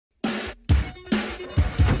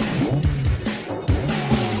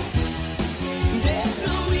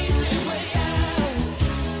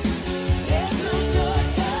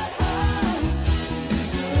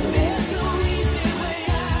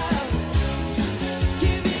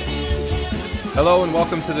Hello and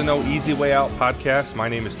welcome to the No Easy Way Out podcast. My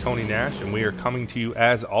name is Tony Nash, and we are coming to you,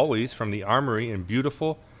 as always, from the Armory in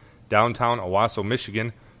beautiful downtown Owosso,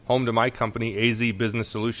 Michigan, home to my company, AZ Business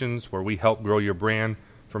Solutions, where we help grow your brand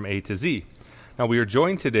from A to Z. Now, we are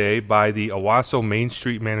joined today by the Owosso Main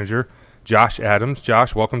Street manager, Josh Adams.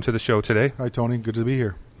 Josh, welcome to the show today. Hi, Tony. Good to be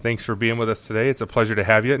here. Thanks for being with us today. It's a pleasure to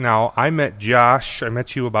have you. Now, I met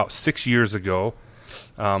you about 6 years ago.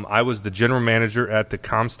 I was the general manager at the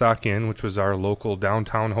Comstock Inn, which was our local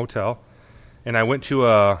downtown hotel. And I went to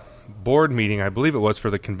a board meeting, I believe it was,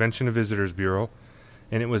 for the Convention and Visitors Bureau.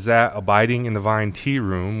 And it was at Abiding in the Vine Tea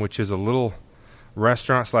Room, which is a little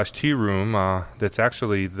restaurant/tea room that's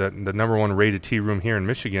actually the number one rated tea room here in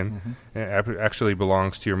Michigan. Mm-hmm. It actually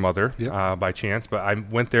belongs to your mother, yep. By chance. But I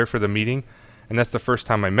went there for the meeting, and that's the first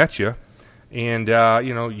time I met you. And,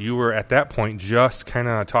 you were at that point just kind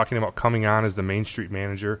of talking about coming on as the Main Street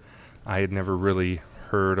manager. I had never really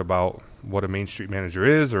heard about what a Main Street manager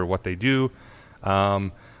is or what they do.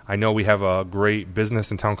 I know we have a great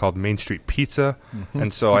business in town called Main Street Pizza. Mm-hmm.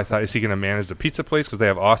 And so I thought, is he going to manage the pizza place? Because they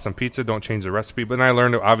have awesome pizza. Don't change the recipe. But then I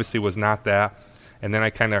learned it obviously was not that. And then I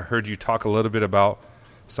kind of heard you talk a little bit about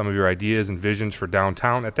some of your ideas and visions for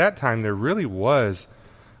downtown. At that time, there really was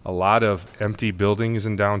a lot of empty buildings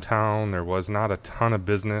in downtown. There was not a ton of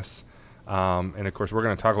business. And, of course, we're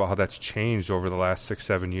going to talk about how that's changed over the last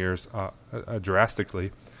 6-7 years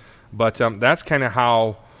drastically. But that's kind of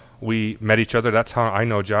how we met each other. That's how I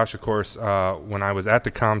know Josh. Of course, when I was at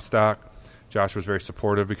the Comstock, Josh was very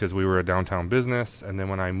supportive because we were a downtown business. And then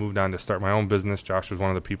when I moved on to start my own business, Josh was one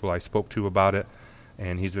of the people I spoke to about it.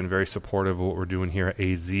 And he's been very supportive of what we're doing here at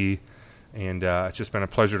AZ. And it's just been a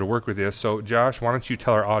pleasure to work with you. So, Josh, why don't you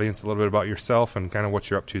tell our audience a little bit about yourself and kind of what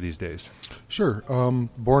you're up to these days? Sure.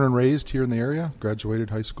 Born and raised here in the area. Graduated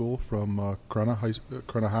high school from Corunna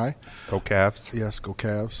High. Go Cavs. Yes, go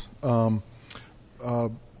Cavs.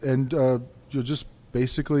 You just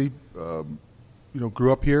basically,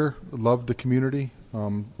 grew up here, loved the community.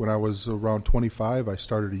 When I was around 25, I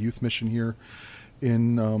started a youth mission here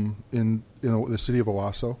in the city of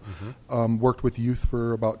Owosso. Mm-hmm. Worked with youth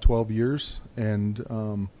for about 12 years, and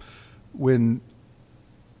when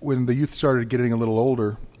the youth started getting a little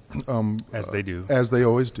older, as they do, as they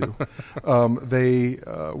always do,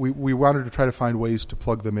 we wanted to try to find ways to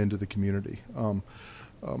plug them into the community.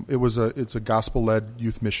 It's a gospel-led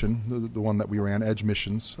youth mission, the one that we ran, Edge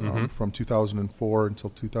Missions, mm-hmm. From 2004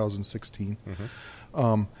 until 2016.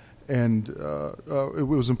 Mm-hmm. It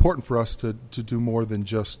was important for us to do more than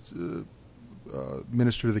just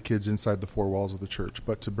minister to the kids inside the four walls of the church,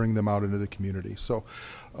 but to bring them out into the community. So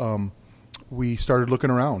we started looking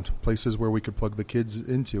around places where we could plug the kids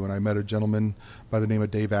into, and I met a gentleman by the name of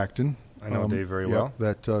Dave Acton. I know Dave very well.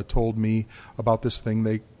 That told me about this thing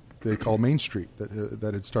they call Main Street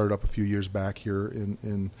that had started up a few years back here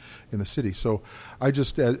in the city. So I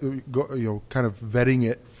just kind of vetting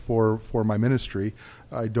it for my ministry.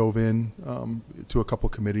 I dove in to a couple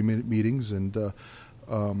committee meetings and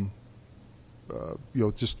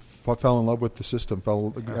just fell in love with the system.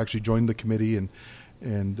 Actually joined the committee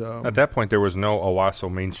and at that point there was no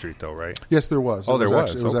Owosso Main Street though, right? Yes, there was. Oh, It was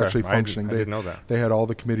okay. actually functioning. I didn't know that. They had all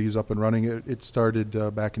the committees up and running. It started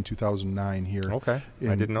back in 2009 here. Okay,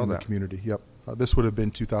 I didn't know that. The community. Yep. This would have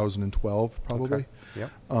been 2012 probably. Okay.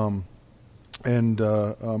 Yep. Kind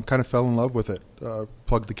of fell in love with it.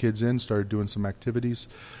 Plugged the kids in, started doing some activities,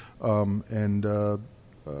 sooner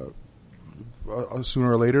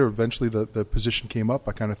or later, eventually the position came up.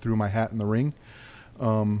 I kind of threw my hat in the ring,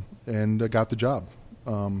 and got the job.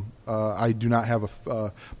 I do not have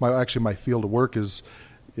my field of work is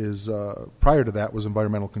prior to that was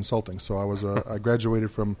environmental consulting. So I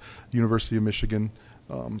graduated from University of Michigan.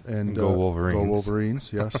 And Go Wolverines. Go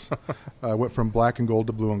Wolverines, yes. I went from black and gold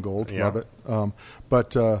to blue and gold. Yeah. Love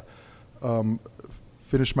it.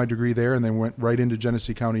 Finished my degree there and then went right into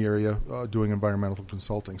Genesee County area doing environmental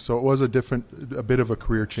consulting. So it was a bit of a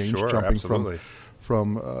career change, sure, jumping absolutely.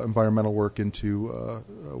 from environmental work into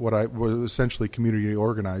what I was essentially community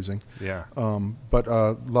organizing. Yeah. But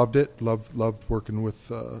loved it. Loved working with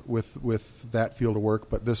that field of work.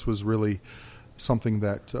 But this was really something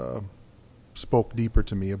that spoke deeper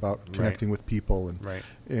to me about connecting with people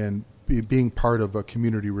and being part of a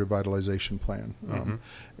community revitalization plan.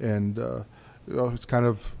 Mm-hmm. It's kind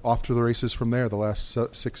of off to the races from there. The last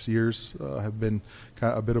 6 years have been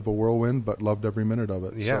kind of a bit of a whirlwind, but loved every minute of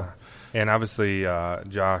it. Yeah. So. And obviously,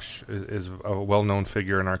 Josh is a well-known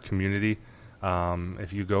figure in our community.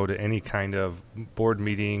 If you go to any kind of board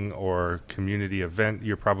meeting or community event,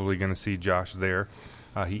 you're probably going to see Josh there.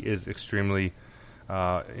 He is extremely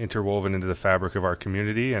interwoven into the fabric of our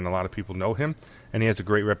community, and a lot of people know him, and he has a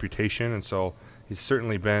great reputation. And so He's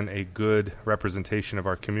certainly been a good representation of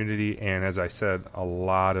our community, and as I said, a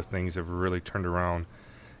lot of things have really turned around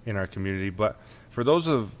in our community. But for those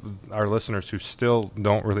of our listeners who still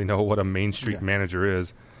don't really know what a Main Street manager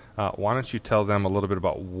is, why don't you tell them a little bit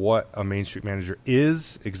about what a Main Street manager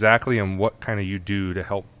is exactly and what kind of you do to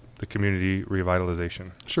help the community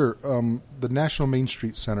revitalization? Sure. The National Main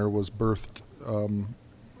Street Center was birthed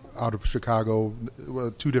out of Chicago,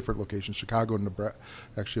 two different locations, Chicago and Nebraska,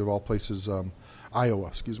 actually of all places,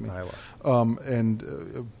 Iowa,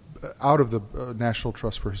 and out of the National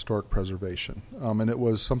Trust for Historic Preservation. And it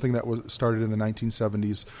was something that was started in the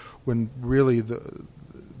 1970s when really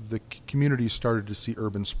the community started to see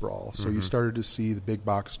urban sprawl. So you started to see the big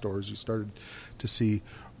box stores. You started to see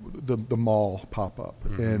the mall pop up.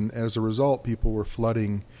 And as a result, people were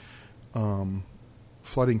flooding to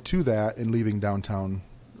that and leaving downtown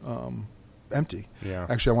empty. Yeah.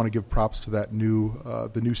 Actually, I want to give props to that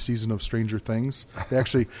the new season of Stranger Things. They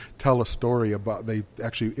actually tell a story about, they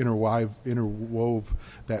actually interwove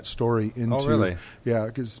that story into. Oh, really? Yeah,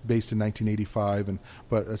 because it's based in 1985,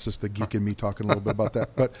 but that's just the geek in me talking a little bit about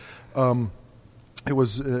that. But it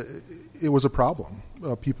was a problem.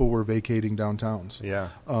 People were vacating downtowns. Yeah.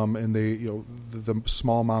 And they, the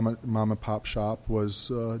small mom and pop shop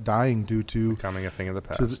was dying due to becoming a thing of the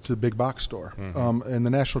past. To the big box store. And the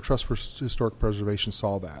National Trust for Historic Preservation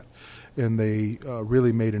saw that, and they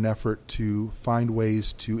really made an effort to find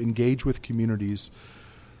ways to engage with communities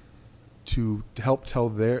to help tell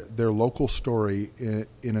their local story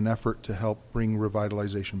in an effort to help bring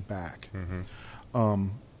revitalization back.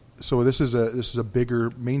 So this is a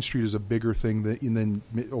bigger, Main Street is a bigger thing than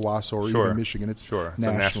Owosso or even Michigan. It's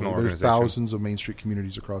national. There's thousands of Main Street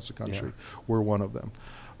communities across the country. Yeah. We're one of them.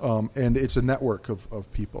 And it's a network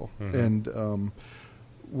of people. And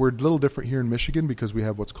we're a little different here in Michigan because we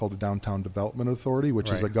have what's called a Downtown Development Authority,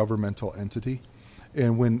 which is a governmental entity.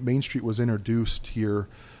 And when Main Street was introduced here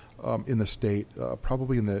in the state,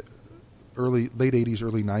 probably in the late 80s,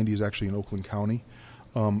 early 90s, actually in Oakland County,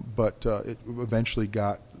 but it eventually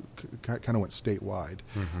kind of went statewide.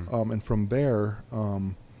 And from there,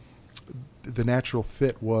 the natural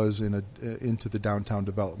fit was into the downtown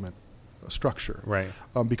development structure, right?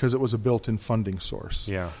 Because it was a built-in funding source.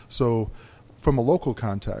 Yeah. So, from a local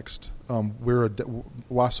context, we're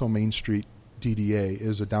Owosso Main Street DDA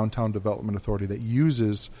is a downtown development authority that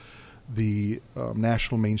uses the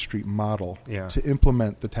National Main Street model to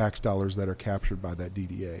implement the tax dollars that are captured by that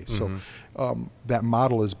DDA. So that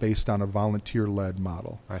model is based on a volunteer-led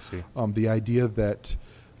model. I see. The idea that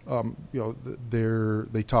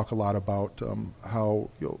they talk a lot about how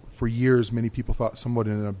for years many people thought someone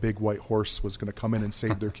in a big white horse was going to come in and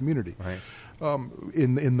save their community. Right.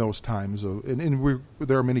 In those times,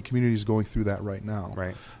 there are many communities going through that right now.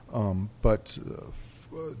 Right. But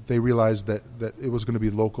they realized that it was going to be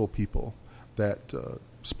local people that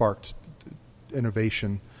sparked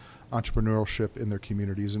innovation, entrepreneurship in their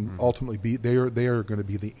communities, and ultimately they are going to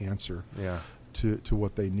be the answer to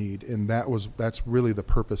what they need. And that's really the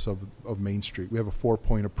purpose of Main Street. We have a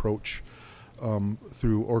 4-point approach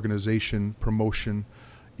through organization, promotion,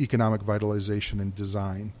 economic vitalization, and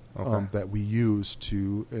design that we use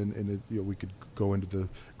to, and we could go into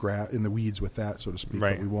the weeds with that, so to speak,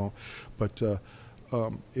 but we won't. But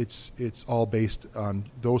it's all based on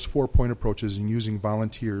those 4-point approaches and using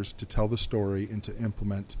volunteers to tell the story and to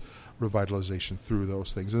implement revitalization through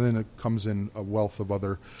those things. And then it comes in a wealth of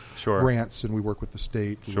other grants, and we work with the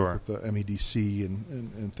state, we work with the MEDC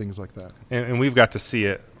and things like that. And we've got to see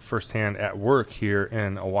it firsthand at work here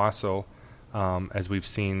in Owosso, as we've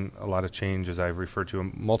seen a lot of change, as I've referred to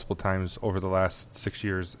multiple times over the last 6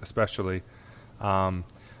 years especially.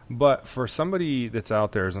 But for somebody that's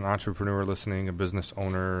out there as an entrepreneur listening, a business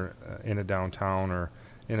owner in a downtown or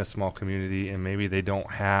in a small community, and maybe they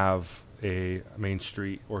don't have a Main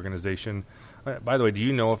Street organization. By the way, do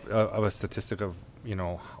you know of a statistic of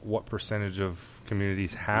what percentage of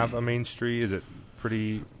communities have a Main Street? Is it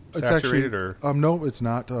pretty saturated? No, it's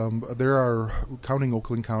not. There are, counting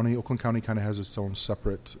Oakland County. Oakland County kind of has its own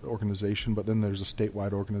separate organization, but then there's a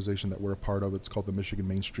statewide organization that we're a part of. It's called the Michigan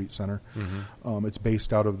Main Street Center. It's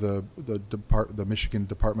based out of the Michigan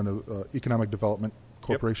Department of Economic Development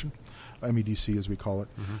Corporation, MEDC as we call it.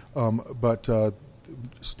 But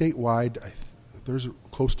statewide, there's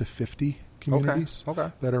close to 50 communities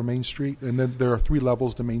that are Main Street. And then there are 3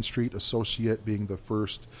 levels to Main Street, associate being the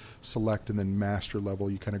first, select, and then master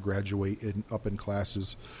level. You kind of graduate up in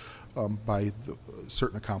classes by the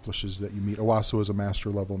certain accomplishes that you meet. Owosso is a master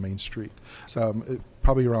level Main Street.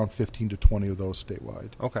 Probably around 15 to 20 of those statewide.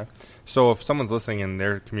 Okay. So if someone's listening and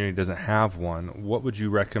their community doesn't have one, what would you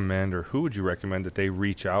recommend, or who would you recommend that they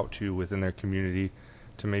reach out to within their community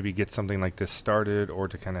to maybe get something like this started, or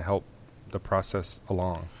to kind of help the process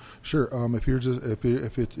along? Sure.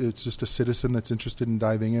 If it's just a citizen that's interested in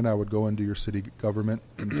diving in, I would go into your city government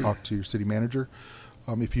and talk to your city manager.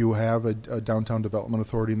 If you have a downtown development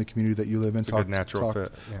authority in the community that you live in,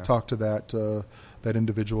 talk to that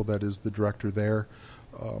individual that is the director there,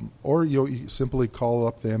 or you simply call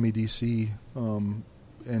up the MEDC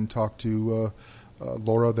and talk to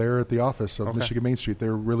Laura there at the office of Michigan Main Street.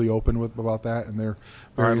 They're really open about that, and they're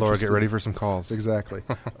very all right, Laura, interested. get ready for some calls. Exactly.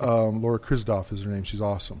 Laura Kristoff is her name. She's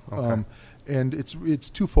awesome. Okay. And it's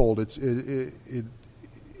twofold.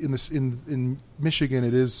 In Michigan,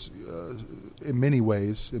 it is in many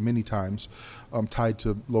ways, in many times, tied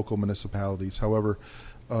to local municipalities. However,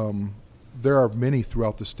 there are many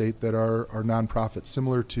throughout the state that are nonprofits,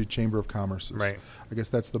 similar to Chamber of Commerce. Right. I guess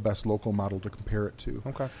that's the best local model to compare it to.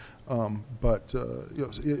 Okay. But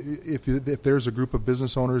if there's a group of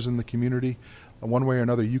business owners in the community, one way or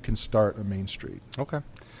another, you can start a Main Street. Okay.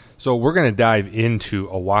 So we're going to dive into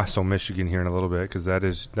Owosso, Michigan here in a little bit, because that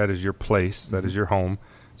is your place. That is your home.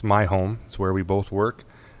 It's my home. It's where we both work.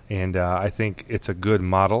 And I think it's a good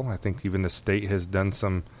model. I think even the state has done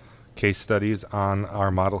some case studies on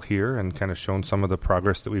our model here and kind of shown some of the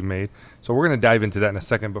progress that we've made. So we're going to dive into that in a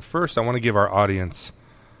second. But first, I want to give our audience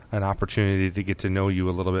an opportunity to get to know you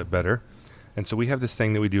a little bit better. And so we have this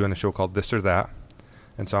thing that we do on the show called This or That.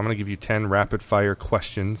 And so I'm going to give you 10 rapid-fire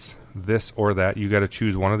questions, this or that. You got to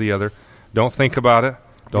choose one or the other. Don't think about it.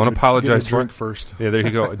 Don't apologize for it. First. Yeah, there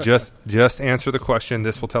you go. Just answer the question.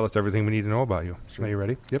 This will tell us everything we need to know about you. Sure. Are you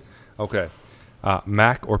ready? Yep. Okay.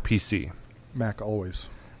 Mac or PC? Mac always.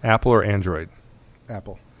 Apple or Android?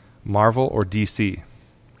 Apple. Marvel or DC?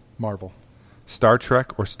 Marvel. Star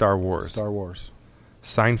Trek or Star Wars? Star Wars.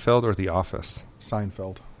 Seinfeld or The Office?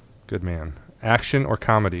 Seinfeld. Good man. Action or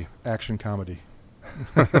comedy? Action comedy.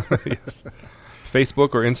 Yes.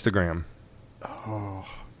 Facebook or Instagram? Oh.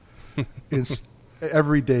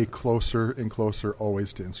 Every day closer and closer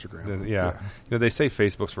always to Instagram. Yeah. They say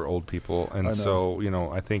Facebook's for old people, and so,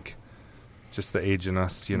 I think just the age in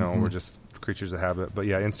us, we're just creatures of habit. But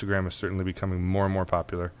yeah, Instagram is certainly becoming more and more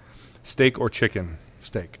popular. Steak or chicken?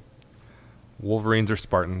 Steak. Wolverines or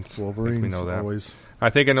Spartans? Wolverines, I think we know that. Always. I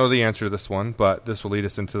think I know the answer to this one, but this will lead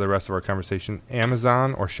us into the rest of our conversation.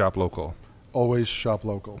 Amazon or shop local? Always shop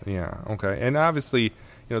local. Yeah, okay. And obviously,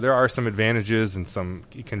 there are some advantages and some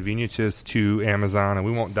conveniences to Amazon, and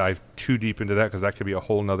we won't dive too deep into that because that could be a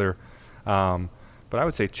whole nother. But I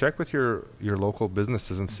would say check with your local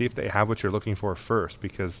businesses and see if they have what you're looking for first,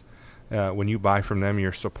 because when you buy from them,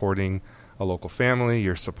 you're supporting a local family,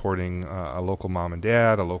 you're supporting a local mom and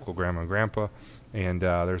dad, a local grandma and grandpa, and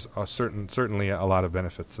there's certainly a lot of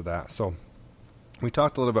benefits to that. So we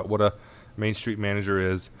talked a little bit about what a Main Street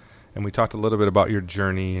manager is, and we talked a little bit about your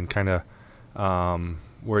journey and kind of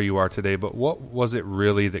where you are today. But what was it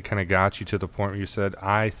really that kind of got you to the point where you said,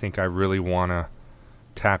 I think I really want to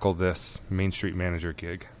tackle this Main Street manager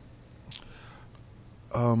gig?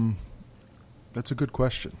 That's a good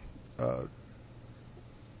question.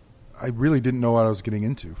 I really didn't know what I was getting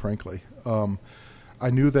into, frankly. I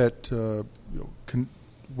knew that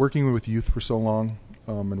working with youth for so long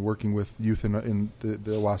and working with youth in the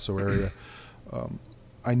Owosso area,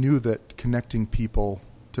 I knew that connecting people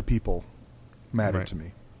to people mattered to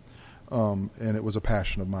me. And it was a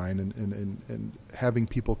passion of mine. And having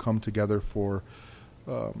people come together for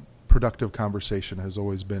productive conversation has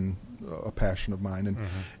always been a passion of mine.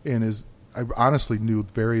 And I honestly knew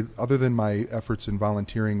other than my efforts in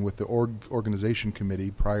volunteering with the organization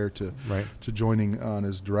committee prior to joining on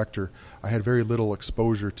as director, I had very little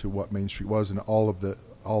exposure to what Main Street was and all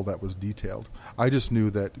that was detailed. I just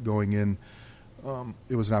knew that going in,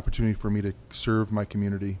 it was an opportunity for me to serve my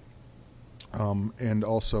community, and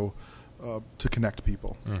also to connect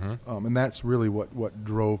people. And that's really what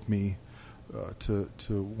drove me to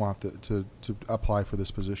want to apply for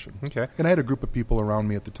this position. Okay. And I had a group of people around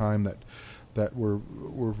me at the time that were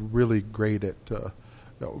really great at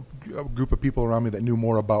a group of people around me that knew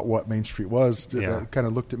more about what Main Street was kind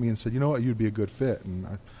of looked at me and said, you know what, you'd be a good fit.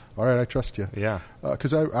 And all right, I trust you. Yeah.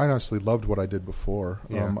 Because I honestly loved what I did before.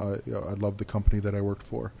 Yeah. I loved the company that I worked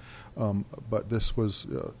for. But this was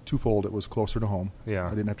twofold. It was closer to home. Yeah. I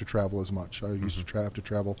didn't have to travel as much. I used to have to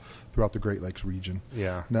travel throughout the Great Lakes region.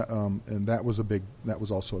 Yeah. And that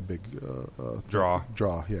was also a big draw.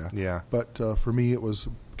 Yeah. Yeah. But for me, it was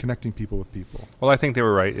connecting people with people. Well, I think they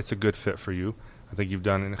were right. It's a good fit for you. I think you've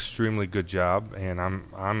done an extremely good job, and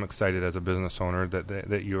I'm excited as a business owner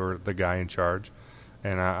that you're the guy in charge.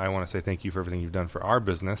 And I want to say thank you for everything you've done for our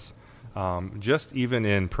business, just even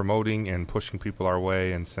in promoting and pushing people our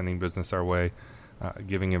way and sending business our way,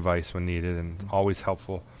 giving advice when needed, and always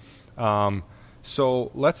helpful.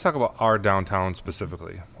 So let's talk about our downtown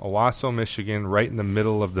specifically. Owosso, Michigan, right in the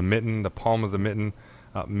middle of the mitten, the palm of the mitten,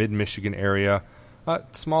 mid-Michigan area.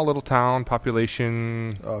 Small little town,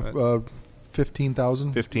 population...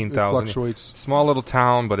 15,000. 15,000. It fluctuates. Small little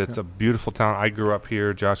town, but it's a beautiful town. I grew up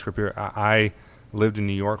here. Josh grew up here. I lived in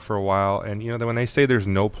New York for a while. And, when they say there's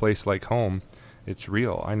no place like home, it's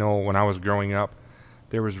real. I know when I was growing up,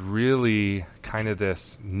 there was really kind of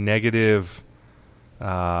this negative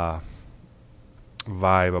vibe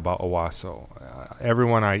about Owosso.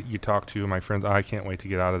 Everyone you talk to, my friends, I can't wait to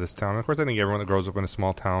get out of this town. And of course, I think everyone that grows up in a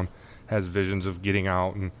small town has visions of getting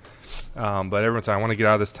out, and but everyone says, I want to get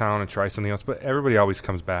out of this town and try something else. But everybody always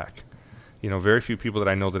comes back. Very few people that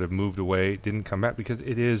I know that have moved away didn't come back, because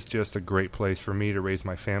it is just a great place for me to raise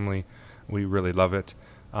my family. We really love it.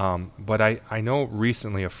 But I know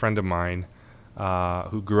recently a friend of mine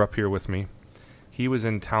who grew up here with me, he was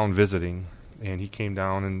in town visiting, and he came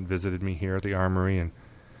down and visited me here at the Armory, and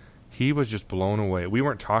he was just blown away. We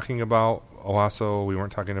weren't talking about Owosso. We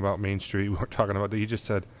weren't talking about Main Street. We weren't talking about... He just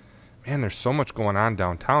said, man, there's so much going on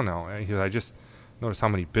downtown now. I just noticed how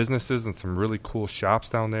many businesses and some really cool shops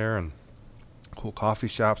down there, and cool coffee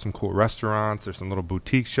shops, some cool restaurants. There's some little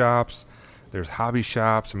boutique shops. There's hobby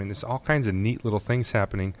shops. I mean, there's all kinds of neat little things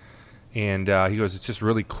happening. And he goes, it's just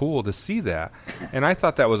really cool to see that. And I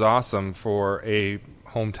thought that was awesome for a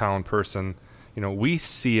hometown person. We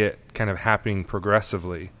see it kind of happening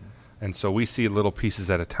progressively. And so we see little pieces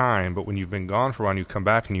at a time. But when you've been gone for a while and you come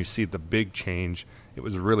back and you see the big change, it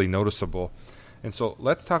was really noticeable. And so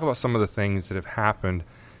let's talk about some of the things that have happened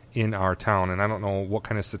in our town. And I don't know what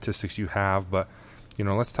kind of statistics you have, but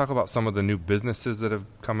let's talk about some of the new businesses that have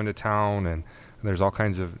come into town. And there's all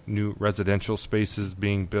kinds of new residential spaces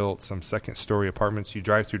being built, some second-story apartments. You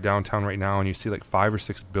drive through downtown right now and you see like 5 or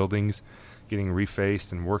 6 buildings getting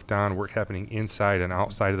refaced and worked on, work happening inside and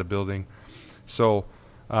outside of the building. So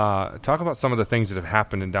talk about some of the things that have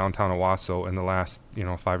happened in downtown Owosso in the last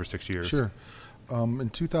 5 or 6 years. Sure. In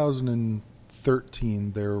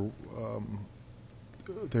 2013,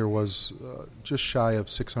 there was just shy of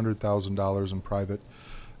 $600,000 in private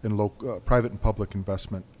and public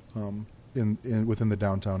investment within the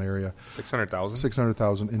downtown area. 600,000.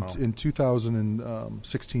 600,000. In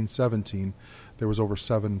 2016-17, there was over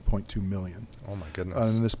 7.2 million. Oh my goodness!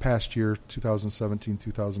 And this past year,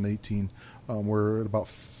 2017-2018, we're at about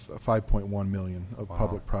 5.1 million of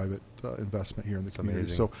public-private investment here in the community.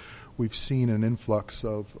 Amazing. So we've seen an influx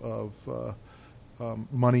of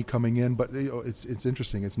money coming in, but it's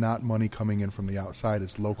interesting. It's not money coming in from the outside.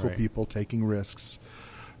 It's local people taking risks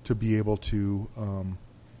to be able to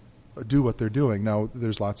do what they're doing. Now,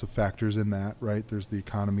 there's lots of factors in that, right? There's the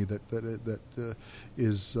economy that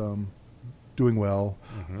is doing well,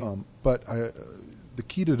 but the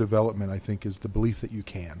key to development, I think, is the belief that you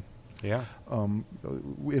can. Yeah.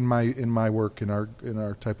 In my work, in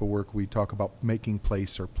our type of work, we talk about making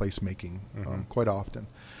place or place making quite often,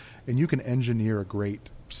 and you can engineer a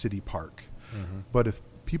great city park, but if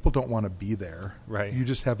people don't want to be there, you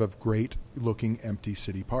just have a great looking empty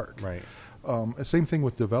city park. Right. Same thing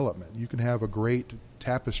with development. You can have a great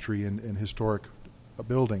tapestry in historic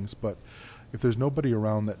buildings, but if there's nobody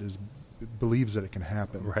around that believes that it can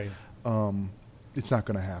happen, it's not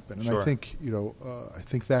going to happen. And I think I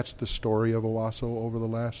think that's the story of Owosso over the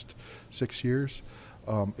last 6 years.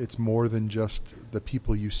 It's more than just the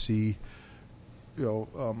people you see,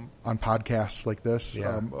 on podcasts like this,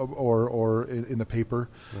 or in the paper.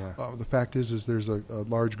 Yeah. The fact is there's a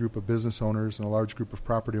large group of business owners and a large group of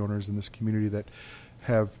property owners in this community that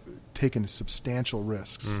have taken substantial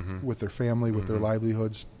risks with their family, with their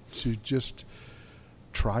livelihoods, to just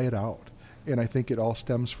try it out. And I think it all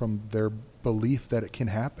stems from their belief that it can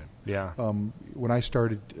happen. Yeah. When I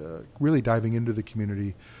started really diving into the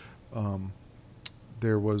community,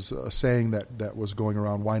 there was a saying that was going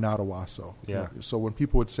around, why not Owosso? Yeah. So when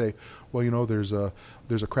people would say, well, there's a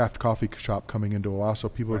craft coffee shop coming into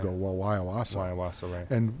Owosso, people would go, well, why Owosso? Why Owosso, right.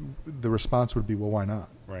 And the response would be, well, why not?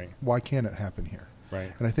 Right. Why can't it happen here?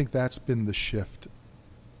 Right. And I think that's been the shift.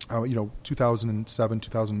 2007,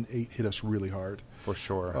 2008 hit us really hard. For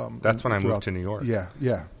sure. That's when I moved to New York.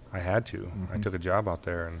 Yeah. I had to. I took a job out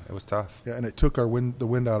there, and it was tough. Yeah, and it took the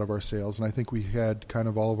wind out of our sails. And I think we had kind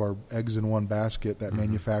of all of our eggs in one basket, that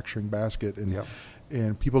manufacturing basket,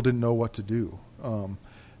 and people didn't know what to do.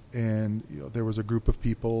 And there was a group of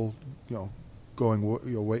people,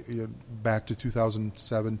 going back to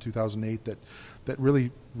 2007, 2008 that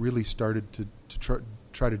really started to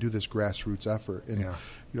try to do this grassroots effort. And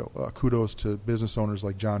kudos to business owners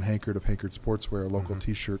like John Hankard of Hankard Sportswear, a local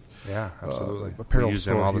T-shirt, absolutely, apparel we use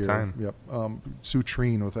store them all here. the time. Yep. Sue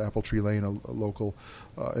Treen with Apple Tree Lane, a local,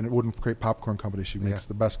 and it wouldn't create popcorn company. She makes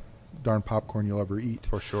the best darn popcorn you'll ever eat,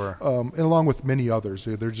 for sure. And along with many others,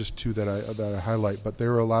 they're just two that I highlight. But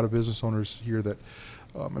there are a lot of business owners here that,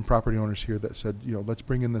 and property owners here that said, let's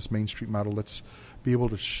bring in this Main Street model. Let's be able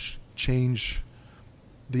to change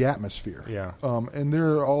the atmosphere. Yeah. And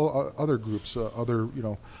there are all other groups, other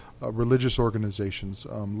religious organizations,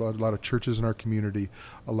 a lot of churches in our community,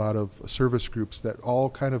 a lot of service groups that all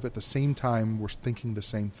kind of at the same time were thinking the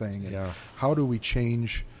same thing. And how do we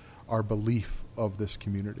change our belief of this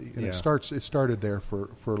community? And it started there for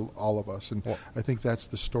all of us. And I think that's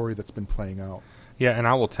the story that's been playing out. Yeah, and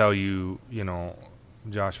I will tell you,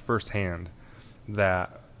 Josh, firsthand,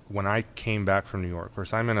 that when I came back from New York, of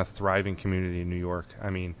course, I'm in a thriving community in New York. I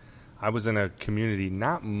mean, I was in a community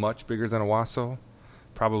not much bigger than Owosso,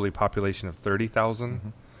 probably population of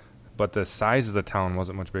 30,000, but the size of the town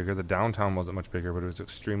wasn't much bigger. The downtown wasn't much bigger, but it was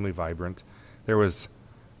extremely vibrant. There was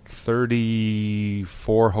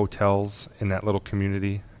 34 hotels in that little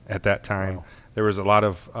community at that time. Wow. There was a lot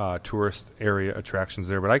of tourist area attractions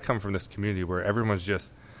there, but I come from this community where everyone's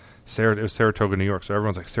just it was Saratoga, New York, so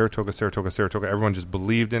everyone's like Saratoga, Saratoga, Saratoga. Everyone just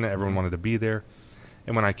believed in it. Everyone wanted to be there.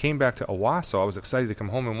 And when I came back to Owosso, I was excited to come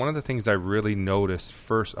home. And one of the things I really noticed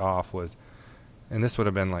first off was, and this would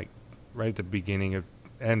have been like right at the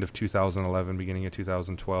end of 2011, beginning of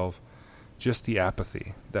 2012, just the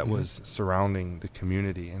apathy that was surrounding the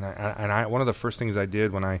community. And I one of the first things I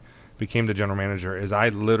did when I became the general manager is I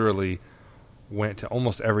literally went to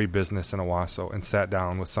almost every business in Owosso and sat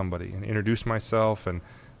down with somebody and introduced myself. And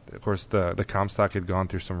of course, the Comstock had gone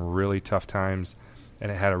through some really tough times,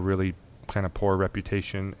 and it had a really kind of poor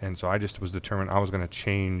reputation. And so I just was determined I was going to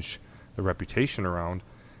change the reputation around.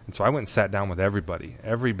 And so I went and sat down with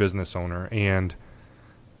every business owner. And,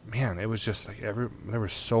 man, it was just like there were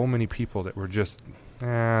so many people that were just,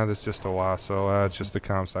 this is just Owosso, it's just the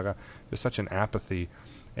Comstock. There's such an apathy.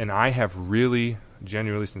 And I have really,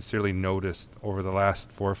 genuinely, sincerely noticed over the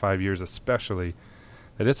last 4 or 5 years especially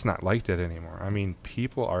that it's not like that anymore. I mean,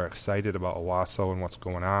 people are excited about Owosso and what's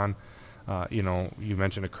going on. You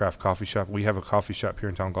mentioned a craft coffee shop. We have a coffee shop here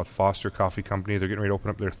in town called Foster Coffee Company. They're getting ready to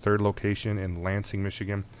open up their third location in Lansing,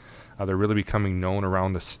 Michigan. They're really becoming known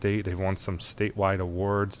around the state. They've won some statewide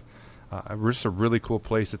awards. We're just a really cool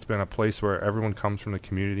place. It's been a place where everyone comes from the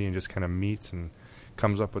community and just kind of meets and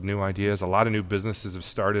comes up with new ideas. A lot of new businesses have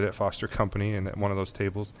started at Foster Company and at one of those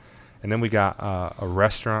tables. And then we got a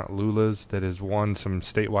restaurant, Lula's, that has won some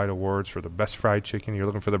statewide awards for the best fried chicken. You're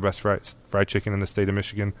looking for the best fried chicken in the state of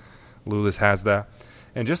Michigan. Lula's has that.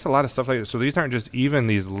 And just a lot of stuff like that. So these aren't just even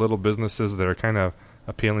these little businesses that are kind of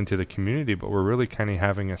appealing to the community, but we're really kind of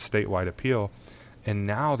having a statewide appeal. And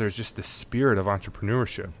now there's just the spirit of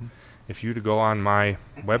entrepreneurship. If you were to go on my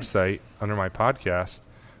website under my podcast,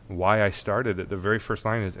 why I started it, the very first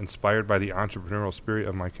line is inspired by the entrepreneurial spirit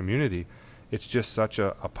of my community. It's just such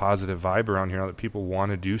a positive vibe around here that people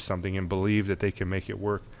want to do something and believe that they can make it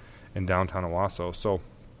work in downtown Owosso. So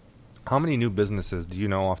how many new businesses do you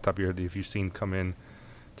know off the top of your head have you seen come in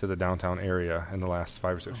to the downtown area in the last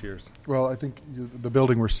 5 or 6 years? Well, I think the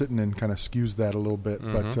building we're sitting in kind of skews that a little bit,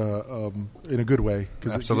 but in a good way,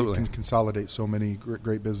 because it can consolidate so many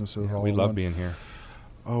great businesses. Yeah, we love being here.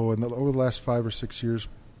 Oh, and over the last 5 or 6 years,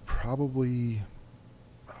 probably,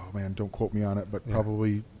 don't quote me on it, but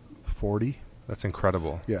probably 40. That's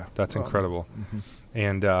incredible. Yeah. That's incredible.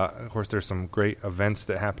 And, of course, there's some great events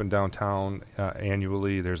that happen downtown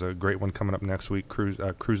annually. There's a great one coming up next week. Cruise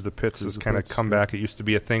the Pits has kind of come back. It used to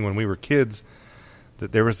be a thing when we were kids.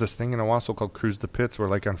 That there was this thing in Owosso called Cruise the Pits where,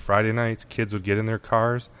 like, on Friday nights, kids would get in their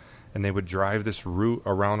cars and they would drive this route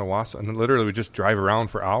around Owosso. And literally would just drive around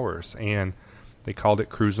for hours. And they called it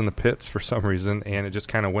Cruising the Pits for some reason. And it just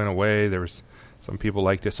kind of went away. There was some people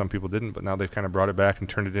liked it, some people didn't. But now they've kind of brought it back and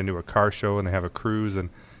turned it into a car show. And they have a cruise. And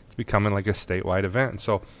it's becoming like a statewide event. And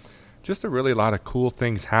so just a really lot of cool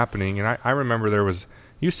things happening. And I remember there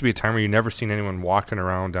used to be a time where you never seen anyone walking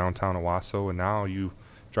around downtown Owosso, and now you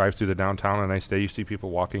drive through the downtown on a nice day, you see people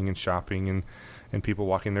walking and shopping and people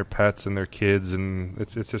walking their pets and their kids, and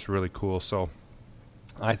it's just really cool. So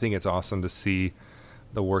I think it's awesome to see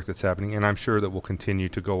the work that's happening, and I'm sure that will continue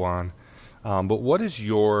to go on. But what is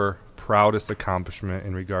your proudest accomplishment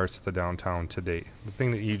in regards to the downtown to date? The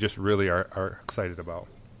thing that you just really are excited about?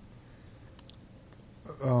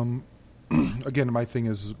 Again, my thing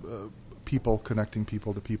is people, connecting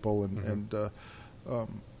people to people, and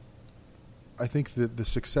I think that the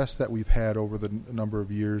success that we've had over the number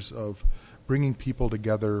of years of bringing people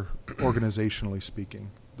together, organizationally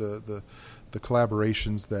speaking, the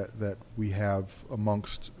collaborations that we have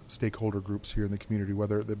amongst stakeholder groups here in the community,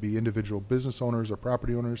 whether it be individual business owners or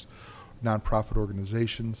property owners, nonprofit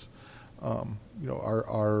organizations,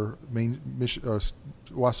 our main mission,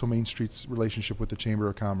 Owosso Main Street's relationship with the Chamber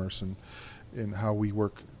of Commerce, and how we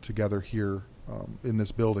work together here in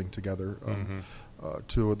this building together.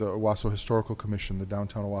 To the Owosso Historical Commission, the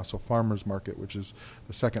Downtown Owosso Farmers Market, which is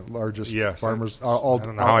the second largest farmers. I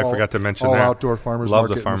don't know how I forgot to mention all that. Outdoor farmers Love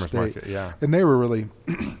market. the farmers in the state. market, yeah. And they were really,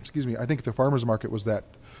 excuse me. I think the farmers market was that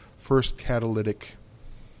first catalytic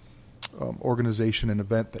organization and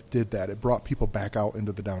event that did that. It brought people back out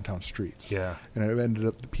into the downtown streets. Yeah. And it ended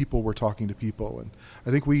up the people were talking to people, and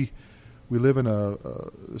I think we live in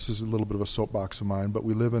this is a little bit of a soapbox of mine, but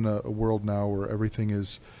we live in a world now where everything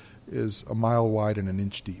is a mile wide and an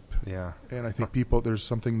inch deep. Yeah. And I think there's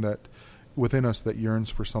something that within us that yearns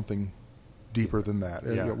for something deeper than that.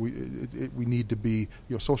 And, Yeah. we need to be,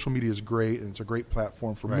 social media is great, and it's a great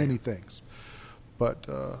platform for many things. But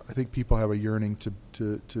I think people have a yearning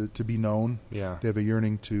to be known. Yeah. They have a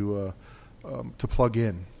yearning to plug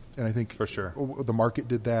in. And I think for sure the market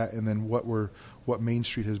did that, and then what Main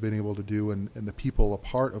Street has been able to do, and the people a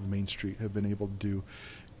part of Main Street have been able to do,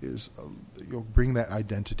 is bring that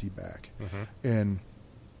identity back. And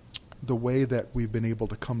the way that we've been able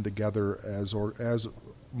to come together as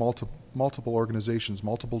multiple organizations,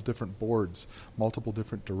 multiple different boards, multiple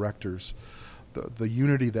different directors, the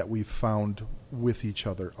unity that we've found with each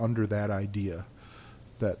other under that idea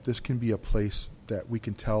that this can be a place that we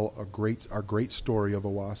can tell our great story of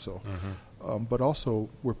Owosso, but also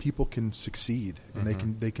where people can succeed,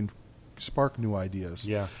 and they can spark new ideas,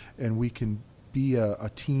 and we can be a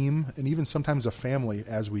team, and even sometimes a family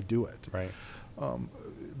as we do it. Right.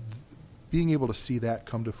 Being able to see that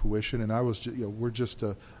come to fruition, and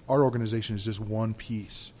our organization is just one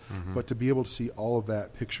piece, but to be able to see all of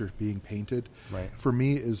that picture being painted, for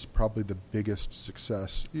me, is probably the biggest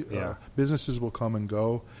success. Businesses will come and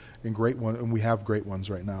go, and and we have great ones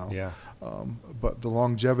right now. But the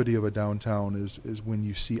longevity of a downtown is when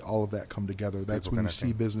you see all of that come together. That's when you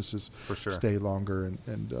see businesses stay longer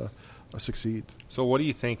and succeed. So what do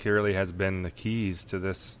you think really has been the keys to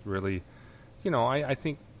this really? I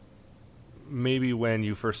think maybe when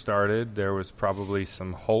you first started, there was probably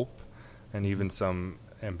some hope and even some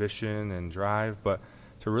ambition and drive, but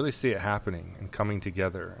to really see it happening and coming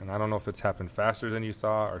together, and I don't know if it's happened faster than you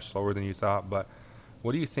thought or slower than you thought, but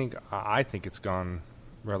what do you think? I think it's gone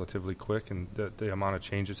relatively quick, and the amount of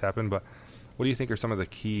change that's happened, but what do you think are some of the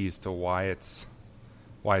keys to why it's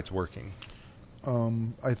working?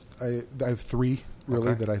 I have three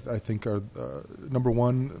really that I think are number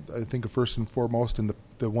one. I think first and foremost, and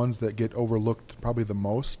the ones that get overlooked probably the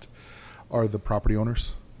most, are the property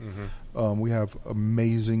owners. We have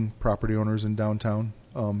amazing property owners in downtown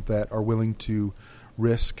that are willing to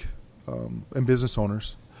risk, and business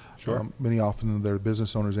owners. Many often they're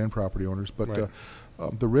business owners and property owners, but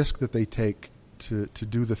the risk that they take to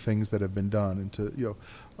do the things that have been done, and to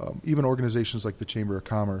even organizations like the Chamber of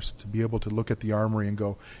Commerce, to be able to look at the Armory and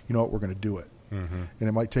go, we're going to do it, and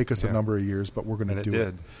it might take us a number of years, but we're going to do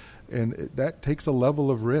it. And that takes a level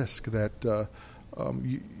of risk that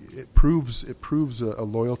it proves a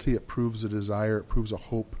loyalty, it proves a desire, it proves a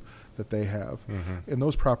hope that they have. And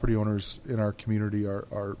those property owners in our community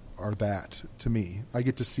are that to me. I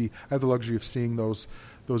have the luxury of seeing those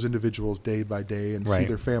individuals day by day, and see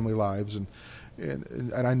their family lives, and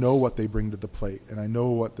I know what they bring to the plate, and I know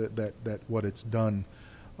what it's done,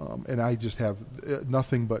 and I just have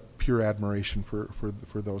nothing but pure admiration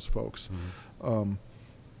for those folks.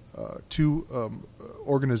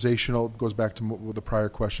 Organizational, goes back to the prior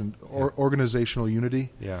question, organizational unity.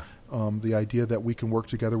 The idea that we can work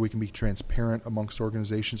together, we can be transparent amongst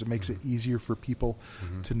organizations. It makes it easier for people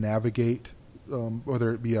to navigate,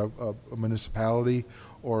 whether it be a municipality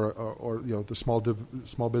or the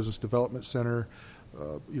small business development center.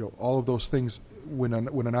 All of those things. When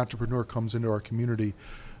an entrepreneur comes into our community,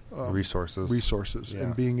 resources.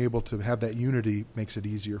 And being able to have that unity makes it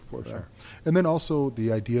easier for them. Sure. And then also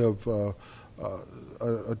the idea of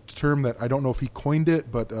a term that I don't know if he coined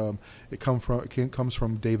it, but it comes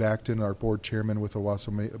from Dave Acton, our board chairman with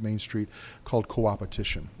Owosso Main Street, called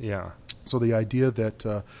Coopetition. Yeah. So the idea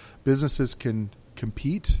that businesses can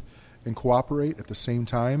compete and cooperate at the same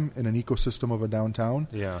time in an ecosystem of a downtown.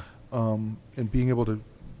 Yeah. And being able to,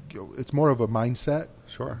 it's more of a mindset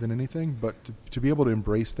than anything, but to be able to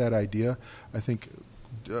embrace that idea, I think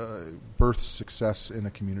births success in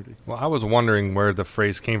a community. Well, I was wondering where the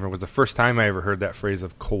phrase came from. Was the first time I ever heard that phrase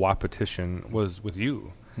of coopetition was with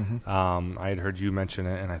you. Mm-hmm. I had heard you mention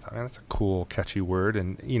it, and I thought, man, that's a cool, catchy word.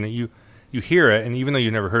 And you hear it, and even though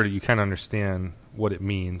you never heard it, you kind of understand what it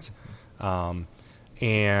means.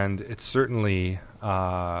 And it's certainly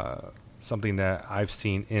something that I've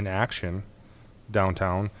seen in action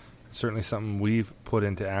downtown. Certainly something we've put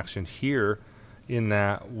into action here, in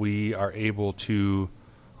that we are able to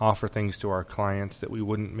offer things to our clients that we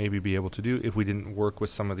wouldn't maybe be able to do if we didn't work with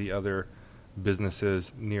some of the other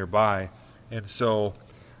businesses nearby. And so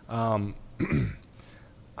I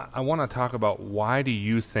want to talk about, why do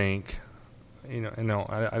you think, I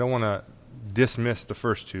don't want to dismiss the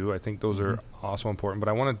first two. I think those are also important, but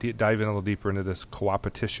I want to dive in a little deeper into this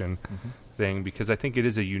coopetition thing, because I think it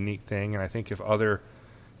is a unique thing, and I think if other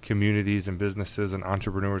communities and businesses and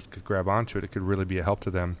entrepreneurs could grab onto it, it could really be a help to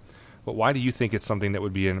them. But why do you think it's something that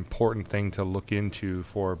would be an important thing to look into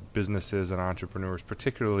for businesses and entrepreneurs,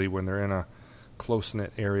 particularly when they're in a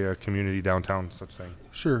close-knit area, community, downtown, such thing?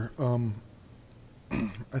 Sure.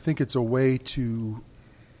 I think it's a way to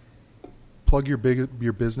plug your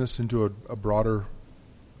business into a broader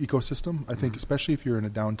ecosystem. I think especially if you're in a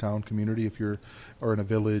downtown community, or in a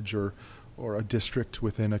village or a district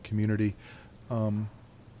within a community,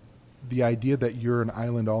 the idea that you're an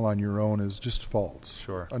island all on your own is just false.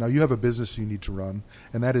 Sure. Now, you have a business you need to run,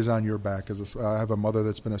 and that is on your back. I have a mother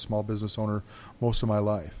that's been a small business owner most of my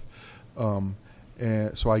life,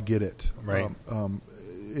 and so I get it. Right. And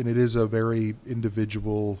it is a very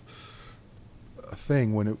individual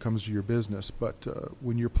thing when it comes to your business. But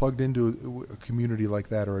when you're plugged into a community like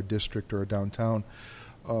that, or a district, or a downtown,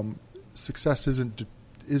 success isn't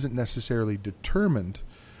necessarily determined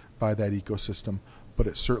by that ecosystem, but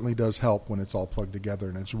it certainly does help when it's all plugged together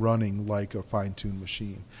and it's running like a fine-tuned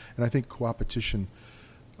machine. And I think Coopetition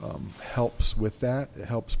helps with that. It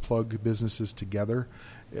helps plug businesses together.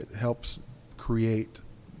 It helps create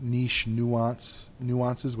niche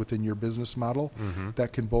nuances within your business model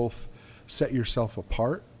that can both set yourself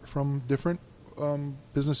apart from different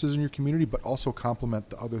businesses in your community, but also complement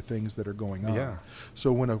the other things that are going on. Yeah.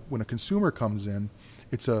 So when a consumer comes in,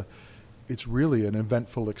 it's really an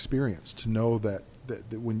eventful experience to know that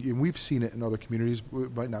when and we've seen it in other communities.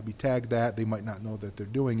 It might not be tagged that, they might not know that they're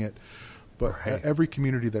doing it, but every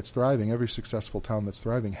community that's thriving, every successful town that's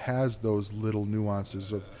thriving has those little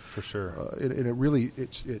nuances of, for sure. And it really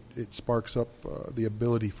it sparks up the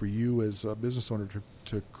ability for you as a business owner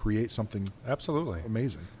to create something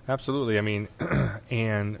amazing. Absolutely. I mean,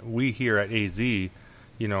 and we here at AZ,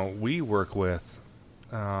 we work with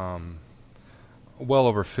well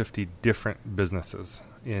over 50 different businesses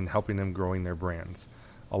in helping them growing their brands.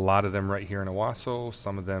 A lot of them right here in Owosso,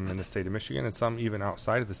 some of them in the state of Michigan, and some even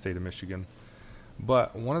outside of the state of Michigan.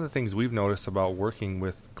 But one of the things we've noticed about working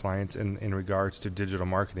with clients in regards to digital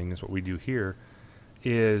marketing is what we do here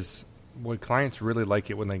is what clients really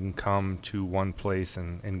like it when they can come to one place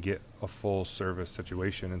and get a full service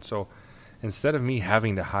situation. And so instead of me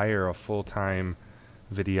having to hire a full-time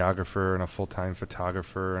videographer and a full-time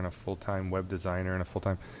photographer and a full-time web designer and a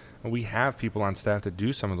full-time, we have people on staff that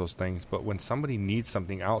do some of those things. But when somebody needs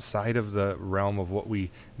something outside of the realm of what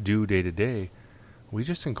we do day to day, we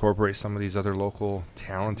just incorporate some of these other local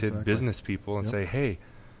talented business people and say, hey,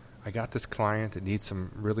 I got this client that needs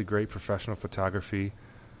some really great professional photography.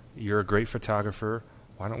 You're a great photographer.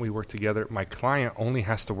 Why don't we work together? My client only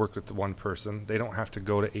has to work with the one person. They don't have to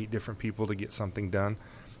go to 8 different people to get something done.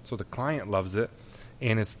 So the client loves it.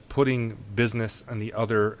 And it's putting business on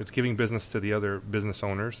it's giving business to the other business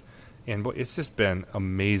owners. And it's just been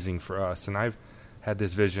amazing for us. And I've had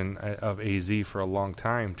this vision of AZ for a long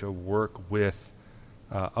time to work with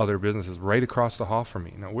other businesses right across the hall from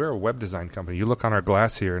me. Now, we're a web design company. You look on our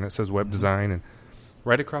glass here and it says web design. And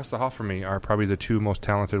right across the hall from me are probably the 2 most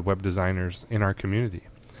talented web designers in our community.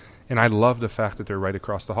 And I love the fact that they're right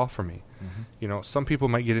across the hall from me. Some people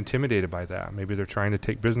might get intimidated by that. Maybe they're trying to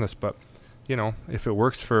take business, but if it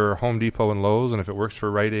works for Home Depot and Lowe's, and if it works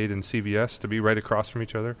for Rite Aid and CVS to be right across from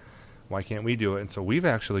each other, why can't we do it? And so we've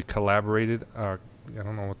actually collaborated. I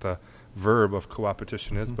don't know what the verb of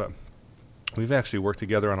coopetition is, but we've actually worked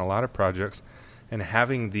together on a lot of projects, and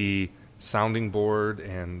having the sounding board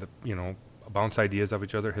and bounce ideas of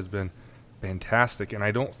each other has been fantastic. And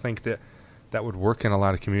I don't think that would work in a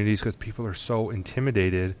lot of communities because people are so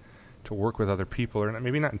intimidated to work with other people, or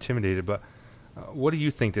maybe not intimidated, but what do you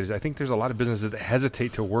think there is? I think there's a lot of businesses that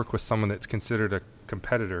hesitate to work with someone that's considered a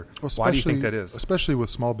competitor. Why do you think that is? Especially with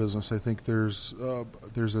small business, I think there's a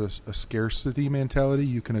scarcity mentality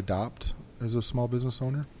you can adopt as a small business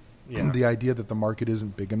owner. Yeah. The idea that the market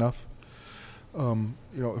isn't big enough. From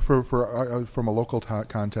a local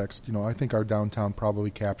context, I think our downtown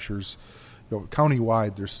probably captures,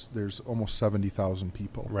 countywide there's almost 70,000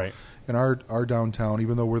 people. Right. And our downtown,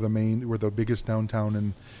 even though we're the biggest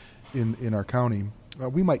downtown in our county,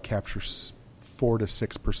 we might capture 4 to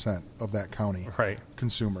 6% of that county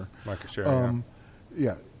consumer market share.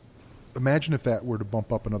 Yeah. Imagine if that were to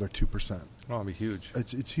bump up another 2%. Oh, it'd be huge.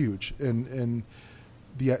 It's huge, and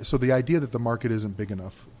so the idea that the market isn't big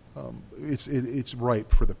enough, it's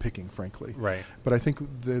ripe for the picking, frankly. Right. But I think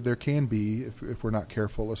there can be, if we're not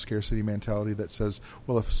careful, a scarcity mentality that says,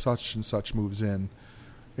 well, if such and such moves in,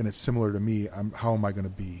 and it's similar to me, how am I going to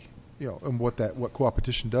be? And what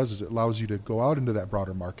Coopetition does is it allows you to go out into that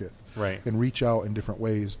broader market, right, and reach out in different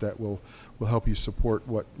ways that will help you support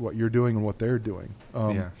what you're doing and what they're doing.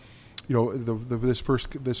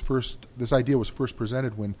 This idea was first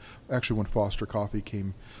presented when Foster Coffee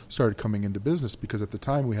started coming into business, because at the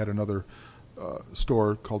time we had another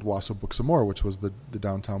store called Owosso Books and More, which was the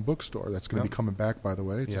downtown bookstore. That's going to be coming back, by the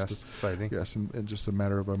way. Yes, exciting. Yes, in just a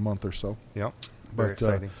matter of a month or so. Yep, very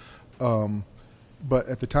exciting. But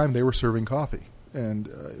at the time they were serving coffee, and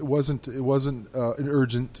it wasn't an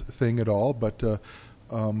urgent thing at all. But we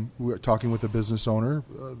were talking with the business owner.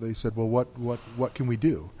 They said, "Well, what can we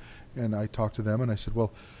do?" And I talked to them, and I said,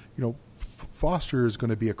 "Well, Foster is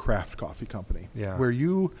going to be a craft coffee company. Yeah.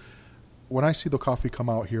 When I see the coffee come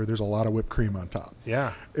out here, there's a lot of whipped cream on top.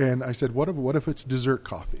 Yeah. And I said, what if it's dessert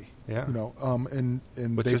coffee? Yeah.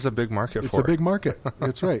 Which is a big market. It's a big market.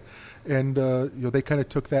 That's right. And they kind of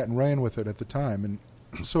took that and ran with it at the time, and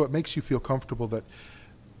so it makes you feel comfortable that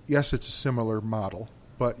yes, it's a similar model,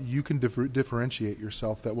 but you can differentiate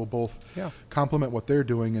yourself that will both complement what they're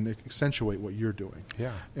doing and accentuate what you're doing.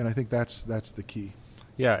 Yeah. And I think that's the key.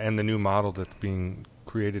 Yeah, and the new model that's being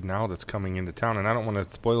created now that's coming into town, and I don't want to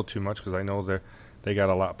spoil too much because I know they got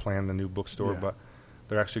a lot planned, the new bookstore, but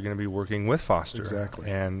they're actually going to be working with Foster.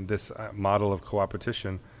 Exactly. And this model of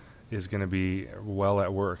Coopetition is going to be well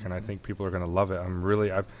at work, and I think people are going to love it.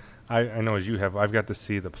 I know as you have, I've got to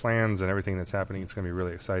see the plans and everything that's happening. It's going to be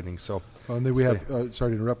really exciting. So, and then we have,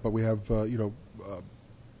 sorry to interrupt, but we have,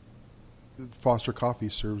 Foster Coffee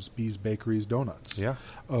serves Bees Bakery's donuts. Yeah.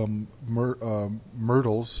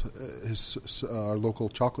 Myrtle's is our local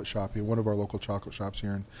chocolate shop here. One of our local chocolate shops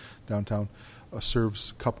here in downtown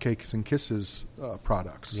serves Cupcakes and Kisses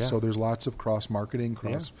products. Yeah. So there's lots of cross marketing,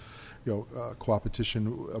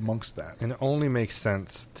 Coopetition amongst that. And it only makes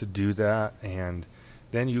sense to do that, and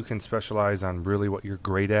then you can specialize on really what you're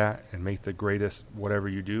great at and make the greatest whatever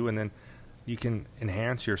you do, and then you can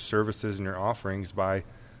enhance your services and your offerings by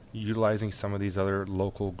utilizing some of these other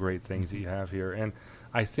local great things that you have here. And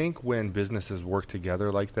I think when businesses work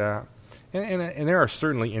together like that, and there are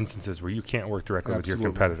certainly instances where you can't work directly with your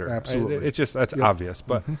competitor. Absolutely. It's just, that's obvious.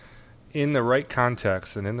 But in the right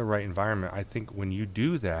context and in the right environment, I think when you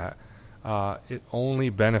do that, it only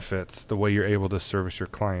benefits the way you're able to service your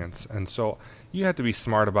clients. And so you have to be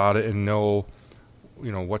smart about it and know,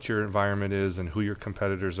 what your environment is and who your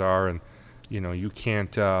competitors are. And, you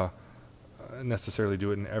can't necessarily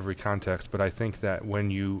do it in every context, but I think that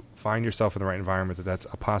when you find yourself in the right environment, that's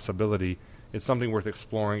a possibility. It's something worth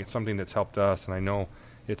exploring. It's something that's helped us, and I know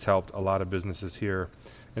it's helped a lot of businesses here.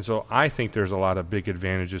 And so I think there's a lot of big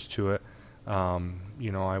advantages to it.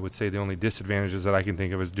 I would say the only disadvantages that I can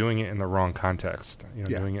think of is doing it in the wrong context.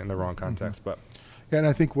 Doing it in the wrong context. But and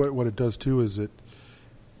I think what it does too is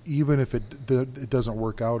even if it doesn't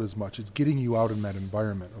work out as much, it's getting you out in that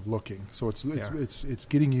environment of looking. So it's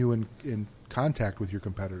getting you in contact with your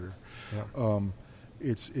competitor. Yeah.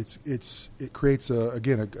 It creates I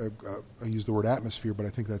use the word atmosphere, but I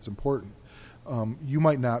think that's important. You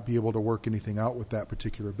might not be able to work anything out with that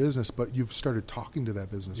particular business, but you've started talking to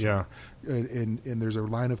that business. Yeah. And there's a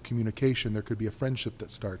line of communication. There could be a friendship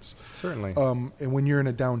that starts. Certainly. And when you're in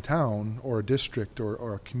a downtown or a district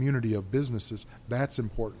or a community of businesses, that's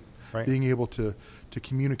important. Right. Being able to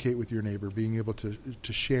communicate with your neighbor, being able to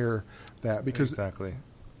share that, because exactly.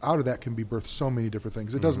 out of that can be birthed so many different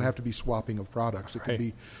things. It doesn't have to be swapping of products. It could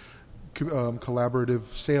be collaborative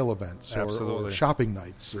sale events or shopping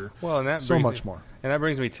nights or and that so much more. And that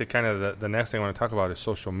brings me to kind of the next thing I want to talk about is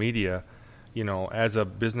social media. as a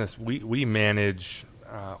business, we manage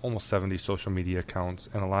almost 70 social media accounts,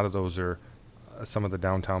 and a lot of those are some of the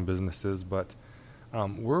downtown businesses. But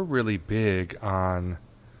we're really big on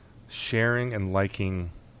sharing and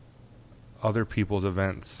liking other people's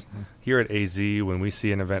events. Here at AZ, when we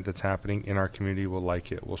see an event that's happening in our community, we'll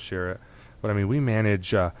like it, we'll share it. But I mean, we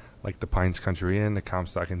manage like the Pines Country Inn, the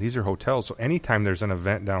Comstock, and these are hotels. So anytime there's an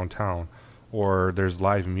event downtown, or there's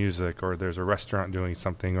live music, or there's a restaurant doing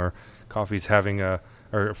something, or Foster's having a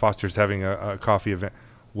coffee event,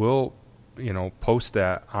 we'll post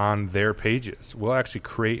that on their pages. We'll actually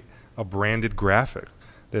create a branded graphic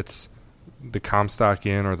that's the Comstock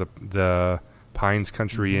Inn or the Pines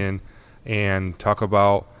Country Inn, and talk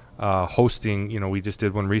about hosting. We just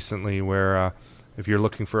did one recently where if you're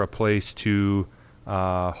looking for a place to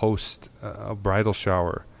host a bridal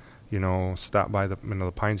shower, stop by the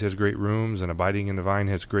Pines has great rooms, and Abiding in the Vine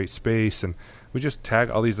has great space, and we just tag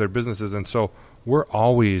all these other businesses. And so we're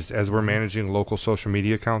always, as we're managing local social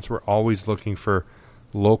media accounts, we're always looking for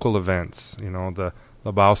local events. The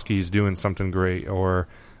Lebowski's doing something great, or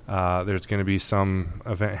there's going to be some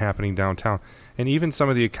event happening downtown. And even some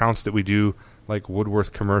of the accounts that we do, like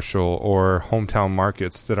Woodworth Commercial or Hometown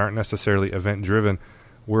Markets, that aren't necessarily event-driven,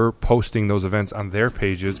 we're posting those events on their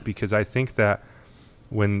pages, because I think that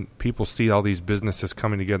when people see all these businesses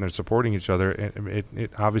coming together and supporting each other,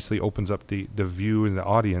 it obviously opens up the view and the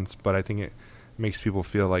audience, but I think it makes people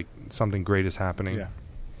feel like something great is happening. Yeah.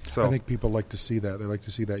 So I think people like to see that. They like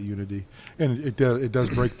to see that unity. And it does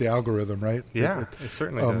break the algorithm, right? Yeah, it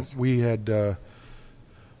certainly does. We had,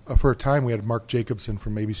 for a time, we had Mark Jacobson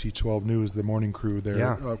from ABC 12 News, the morning crew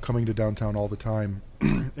there, coming to downtown all the time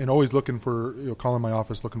and always looking for, calling my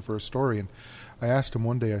office looking for a story. And I asked him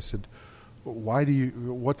one day, I said,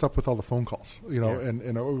 what's up with all the phone calls?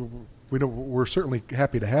 And we're certainly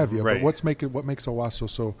happy to have you, right. But what makes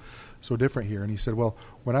Owosso so different here? And he said, well,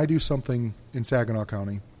 when I do something in Saginaw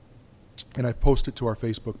County and I post it to our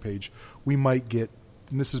Facebook page, we might get,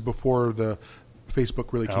 and this is before the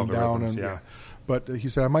Facebook really came down, and but he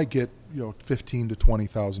said I might get 15 to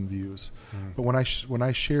 20,000 views, but when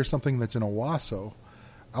I share something that's in Owosso,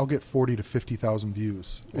 I'll get 40 to 50,000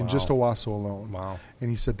 views in just Owosso alone. Wow! And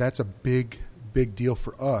he said that's a big deal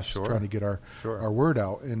for us, trying to get our word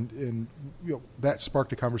out, and that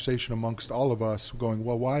sparked a conversation amongst all of us, going,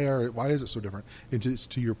 well, why is it so different? And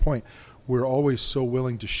to your point, we're always so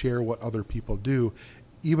willing to share what other people do.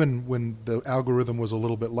 Even when the algorithm was a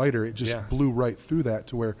little bit lighter, it just blew right through that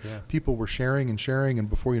to where people were sharing, and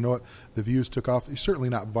before you know it, the views took off. Certainly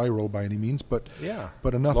not viral by any means, but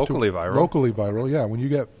enough locally viral. Yeah, when you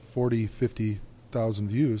get 40, 50,000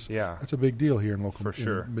 views, that's a big deal here in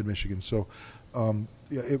mid-Michigan. So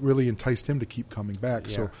it really enticed him to keep coming back.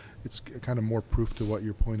 So it's kind of more proof to what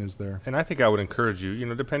your point is there. And I think I would encourage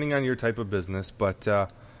you, depending on your type of business,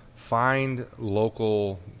 but find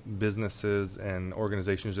local businesses and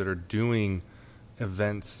organizations that are doing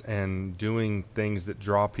events and doing things that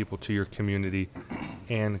draw people to your community,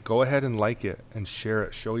 and go ahead and like it and share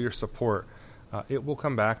it. Show your support. It will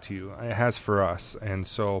come back to you. It has for us. And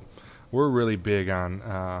so we're really big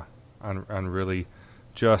on really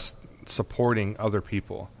just supporting other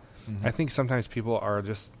people. Mm-hmm. I think sometimes people are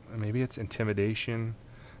just, maybe it's intimidation,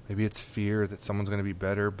 maybe it's fear that someone's going to be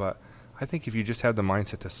better, but I think if you just have the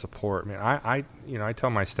mindset to support, I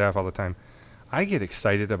tell my staff all the time, I get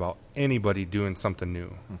excited about anybody doing something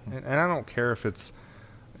new. Mm-hmm. And I don't care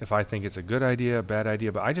if I think it's a good idea, a bad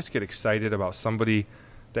idea, but I just get excited about somebody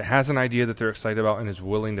that has an idea that they're excited about and is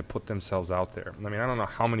willing to put themselves out there. I don't know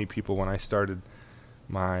how many people, when I started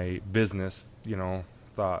my business,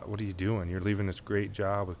 thought, what are you doing? You're leaving this great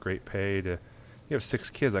job with great pay you have 6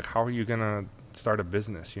 kids. Like, how are you going to start a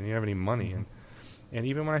business? You don't have any money. Mm-hmm. And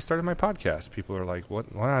even when I started my podcast, people are like,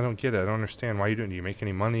 what? Well, I don't get it. I don't understand. Why are you doing it? Do you make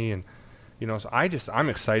any money? And, so I'm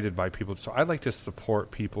excited by people. So I like to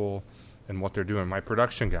support people and what they're doing. My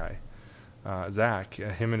production guy, Zach,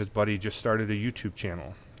 him and his buddy just started a YouTube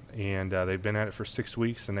channel. And they've been at it for 6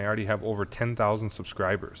 weeks, and they already have over 10,000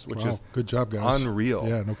 subscribers, which is good job, guys. Unreal.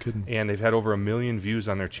 Yeah, no kidding. And they've had over 1 million views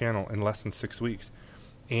on their channel in less than 6 weeks.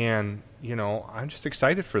 And, I'm just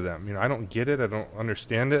excited for them. I don't get it. I don't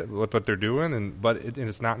understand it, what they're doing. But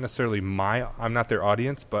it's not necessarily I'm not their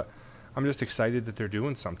audience, but I'm just excited that they're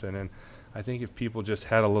doing something. And I think if people just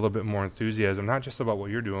had a little bit more enthusiasm, not just about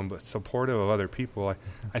what you're doing, but supportive of other people,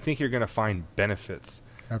 I think you're going to find benefits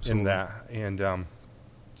in that. And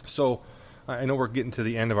so I know we're getting to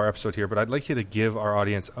the end of our episode here, but I'd like you to give our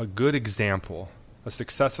audience a good example, a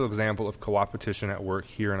successful example of Coopetition at work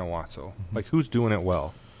here in Owosso. Mm-hmm. Like, who's doing it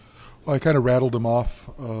well? Well, I kind of rattled them off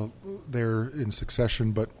there in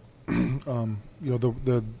succession, but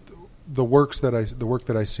the work that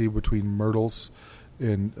I see between Myrtles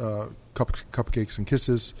and Cupcakes and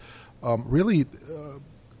Kisses, really.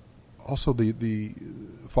 Also, the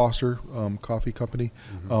Foster Coffee Company,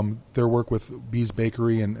 their work with Bee's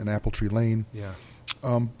Bakery and Apple Tree Lane. Yeah.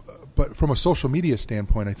 But from a social media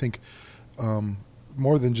standpoint, I think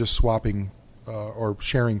more than just swapping or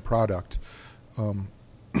sharing product,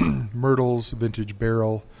 Myrtle's Vintage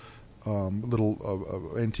Barrel,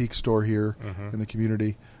 little antique store here in the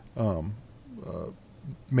community,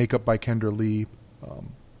 Makeup by Kendra Lee,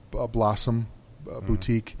 Blossom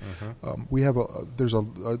boutique. We have there's a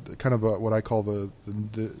kind of what I call the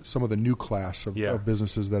some of the new class of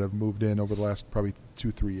businesses that have moved in over the last probably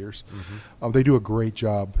 2-3 years. They do a great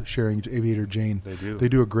job sharing. Aviator Jane, they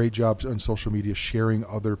do a great job on social media sharing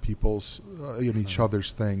other people's each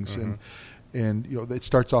other's things, and it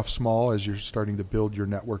starts off small as you're starting to build your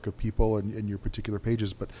network of people and your particular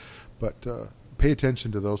pages, but pay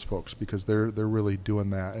attention to those folks because they're really doing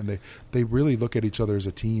that, and they really look at each other as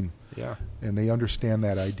a team. Yeah, and they understand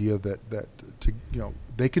that idea that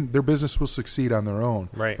they can, their business will succeed on their own,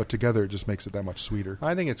 right? But together it just makes it that much sweeter.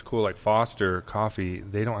 I think it's cool. Like Foster Coffee,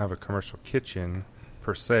 they don't have a commercial kitchen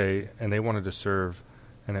per se, and they wanted to serve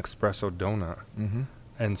an espresso donut,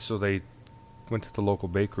 and so they went to the local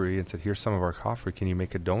bakery and said, "Here's some of our coffee. Can you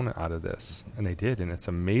make a donut out of this?" And they did, and it's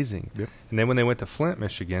amazing. Yep. And then when they went to Flint,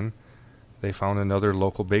 Michigan, they found another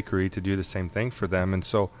local bakery to do the same thing for them, and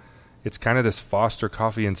so it's kind of this Foster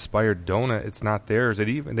Coffee inspired donut. It's not theirs.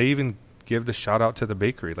 They even give the shout out to the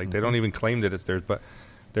bakery. Like they don't even claim that it's theirs, but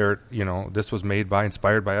they're this was made by,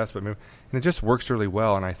 inspired by us. But and it just works really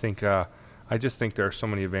well. And I think I just think there are so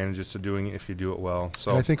many advantages to doing it if you do it well. So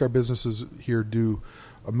and I think our businesses here do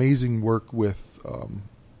amazing work with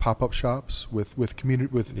pop-up shops with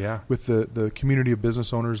community with the community of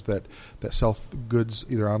business owners that sell goods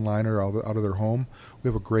either online or out of their home. We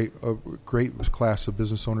have a great class of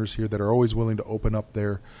business owners here that are always willing to open up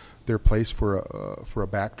their place for a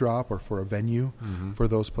backdrop or for a venue for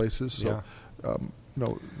those places. So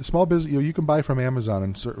the small business you can buy from Amazon,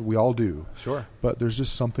 and we all do. Sure. But there's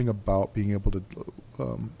just something about being able to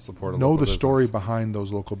support know the story behind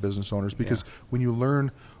those local business owners, because when you learn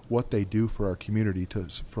what they do for our community,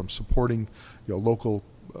 from supporting local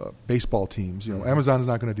baseball teams, Amazon is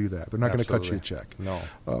not going to do that. They're not going to cut you a check. No.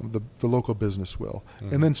 The local business will,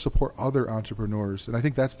 and then support other entrepreneurs. And I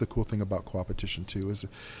think that's the cool thing about Coopetition too,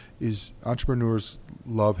 is entrepreneurs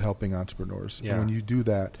love helping entrepreneurs. Yeah. And when you do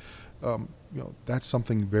that, that's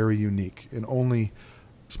something very unique, and only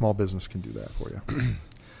small business can do that for you.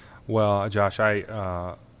 Well, Josh,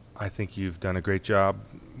 I think you've done a great job.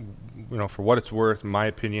 For what it's worth, in my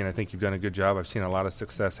opinion, I think you've done a good job. I've seen a lot of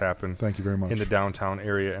success happen. Thank you very much. In the downtown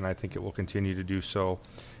area, and I think it will continue to do so.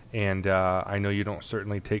 And I know you don't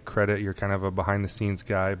certainly take credit. You're kind of a behind-the-scenes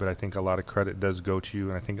guy, but I think a lot of credit does go to you,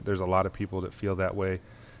 and I think there's a lot of people that feel that way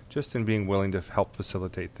just in being willing to help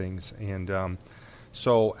facilitate things. And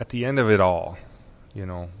so at the end of it all,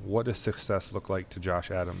 what does success look like to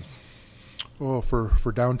Josh Adams? Well,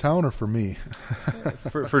 for downtown or for me?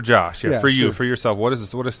 for Josh, for you, sure. for yourself. What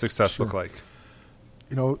does success look like?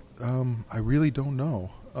 I really don't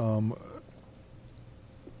know.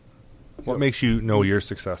 What makes you know you're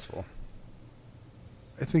successful?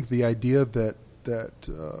 I think the idea that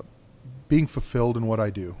being fulfilled in what I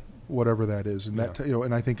do, whatever that is, and that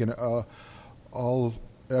and I think in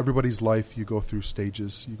everybody's life, you go through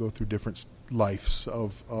stages, you go through different lives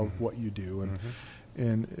of what you do,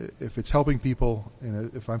 and if it's helping people,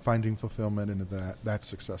 and if I'm finding fulfillment in that, that's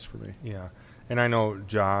success for me. Yeah, and I know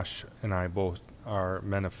Josh and I both are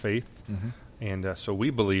men of faith, and so we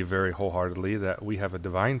believe very wholeheartedly that we have a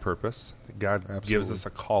divine purpose. That God gives us a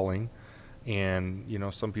calling, and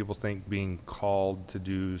some people think being called to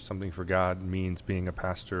do something for God means being a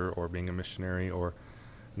pastor or being a missionary, and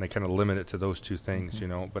they kind of limit it to those two things,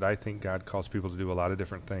 But I think God calls people to do a lot of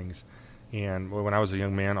different things. And when I was a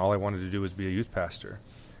young man, all I wanted to do was be a youth pastor.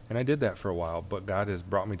 And I did that for a while, but God has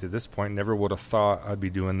brought me to this point. Never would have thought I'd be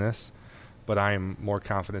doing this, but I am more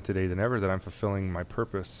confident today than ever that I'm fulfilling my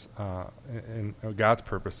purpose, and God's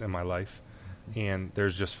purpose in my life. And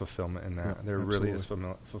there's just fulfillment in that. Yeah, there really is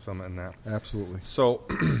fulfillment in that. Absolutely. So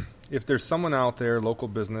if there's someone out there, local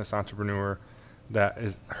business, entrepreneur, that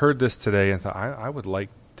has heard this today and thought, I would like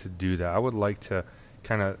to do that. I would like to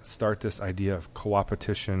kind of start this idea of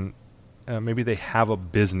Coopetition. Maybe they have a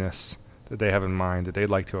business that they have in mind that they'd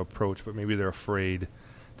like to approach, but maybe they're afraid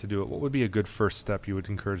to do it. What would be a good first step you would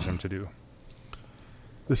encourage them to do?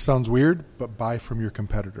 This sounds weird, but buy from your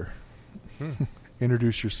competitor.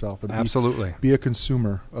 Introduce yourself. And absolutely. Be a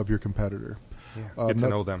consumer of your competitor. Yeah, get to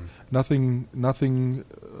know them. Nothing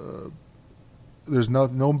there's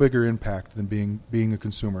no bigger impact than being a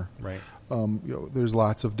consumer. Right. There's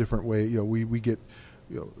lots of different ways. We get,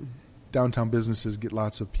 downtown businesses get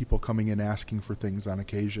lots of people coming in asking for things on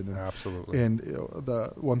occasion. And, absolutely. And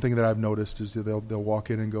the one thing that I've noticed is that they'll walk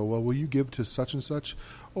in and go, well, will you give to such and such?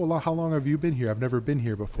 Oh, how long have you been here? I've never been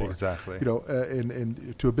here before. Exactly.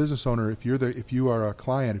 And to a business owner, if you are a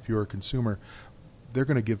client, if you're a consumer, they're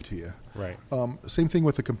going to give to you. Right. Same thing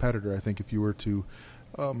with a competitor. I think if you were to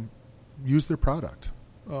use their product,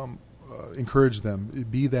 encourage them,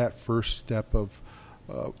 be that first step of,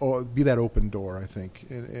 be that open door, I think,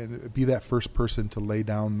 and be that first person to lay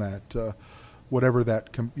down that whatever that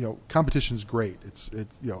competition's great.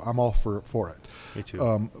 I'm all for it. Me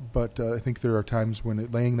too. But I think there are times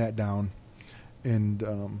when laying that down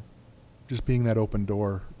and just being that open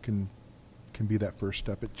door can be that first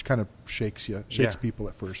step. It kind of shakes people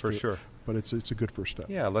at first. For sure. But it's a good first step.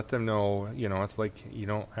 Yeah, let them know, it's like you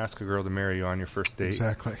don't ask a girl to marry you on your first date.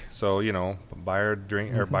 Exactly. So, buy her a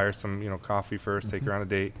drink or buy her some, coffee first, take her on a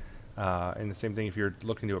date. And the same thing if you're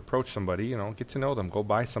looking to approach somebody, get to know them, go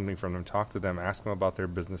buy something from them, talk to them, ask them about their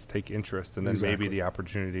business, take interest, and then maybe the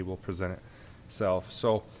opportunity will present itself.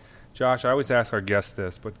 So, Josh, I always ask our guests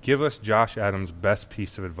this, but give us Josh Adams' best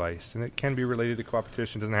piece of advice. And it can be related to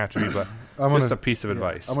Coopetition, doesn't have to be, but just a piece of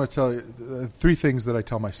advice. I'm going to tell you 3 things that I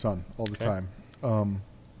tell my son all the time.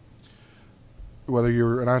 Whether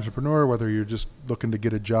you're an entrepreneur, whether you're just looking to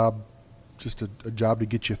get a job, just a job to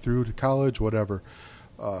get you through to college, whatever.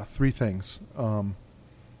 3 things.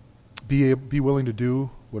 Be willing to do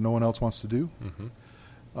what no one else wants to do. Mm-hmm.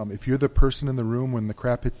 If you're the person in the room when the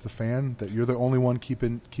crap hits the fan, that you're the only one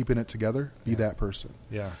keeping it together, be that person.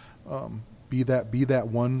 Yeah. Be that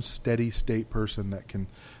one steady state person that can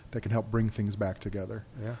help bring things back together.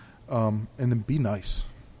 Yeah. And then be nice.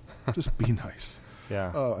 Just be nice.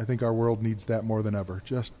 Yeah. I think our world needs that more than ever.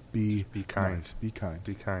 Just be kind. Nice. Be kind.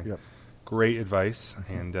 Be kind. Yep. Great advice,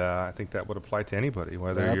 and I think that would apply to anybody,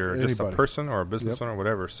 whether you're just a person or a business owner or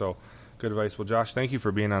whatever. So, good advice. Well, Josh, thank you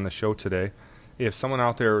for being on the show today. If someone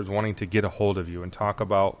out there is wanting to get a hold of you and talk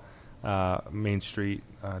about Main Street,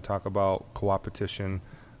 talk about Coopetition,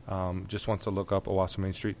 just wants to look up Owosso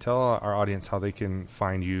Main Street, tell our audience how they can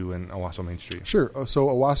find you in Owosso Main Street. Sure. So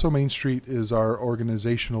Owosso Main Street is our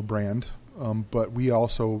organizational brand, but we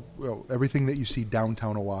also, everything that you see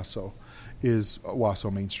downtown Owosso is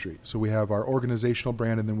Owosso Main Street. So we have our organizational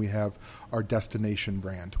brand, and then we have our destination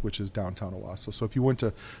brand, which is downtown Owosso. So if you went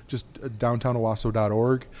to just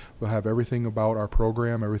downtownowosso.org, we'll have everything about our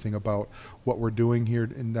program, everything about what we're doing here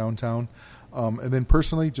in downtown. And then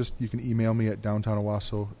personally, just you can email me at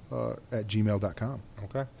downtownowosso@gmail.com.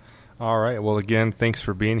 Okay. All right. Well, again, thanks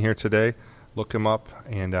for being here today. Look him up,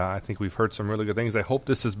 and I think we've heard some really good things. I hope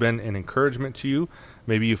this has been an encouragement to you.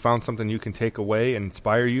 Maybe you found something you can take away and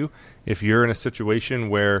inspire you. If you're in a situation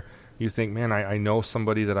where you think, man, I know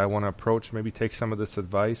somebody that I want to approach, maybe take some of this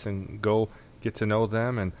advice and go get to know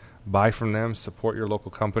them and buy from them, support your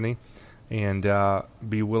local company, and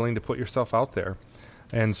be willing to put yourself out there.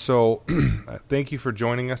 And so thank you for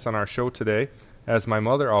joining us on our show today. As my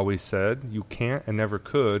mother always said, you can't and never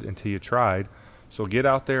could until you tried. So get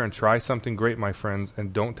out there and try something great, my friends,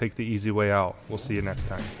 and don't take the easy way out. We'll see you next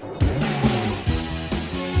time.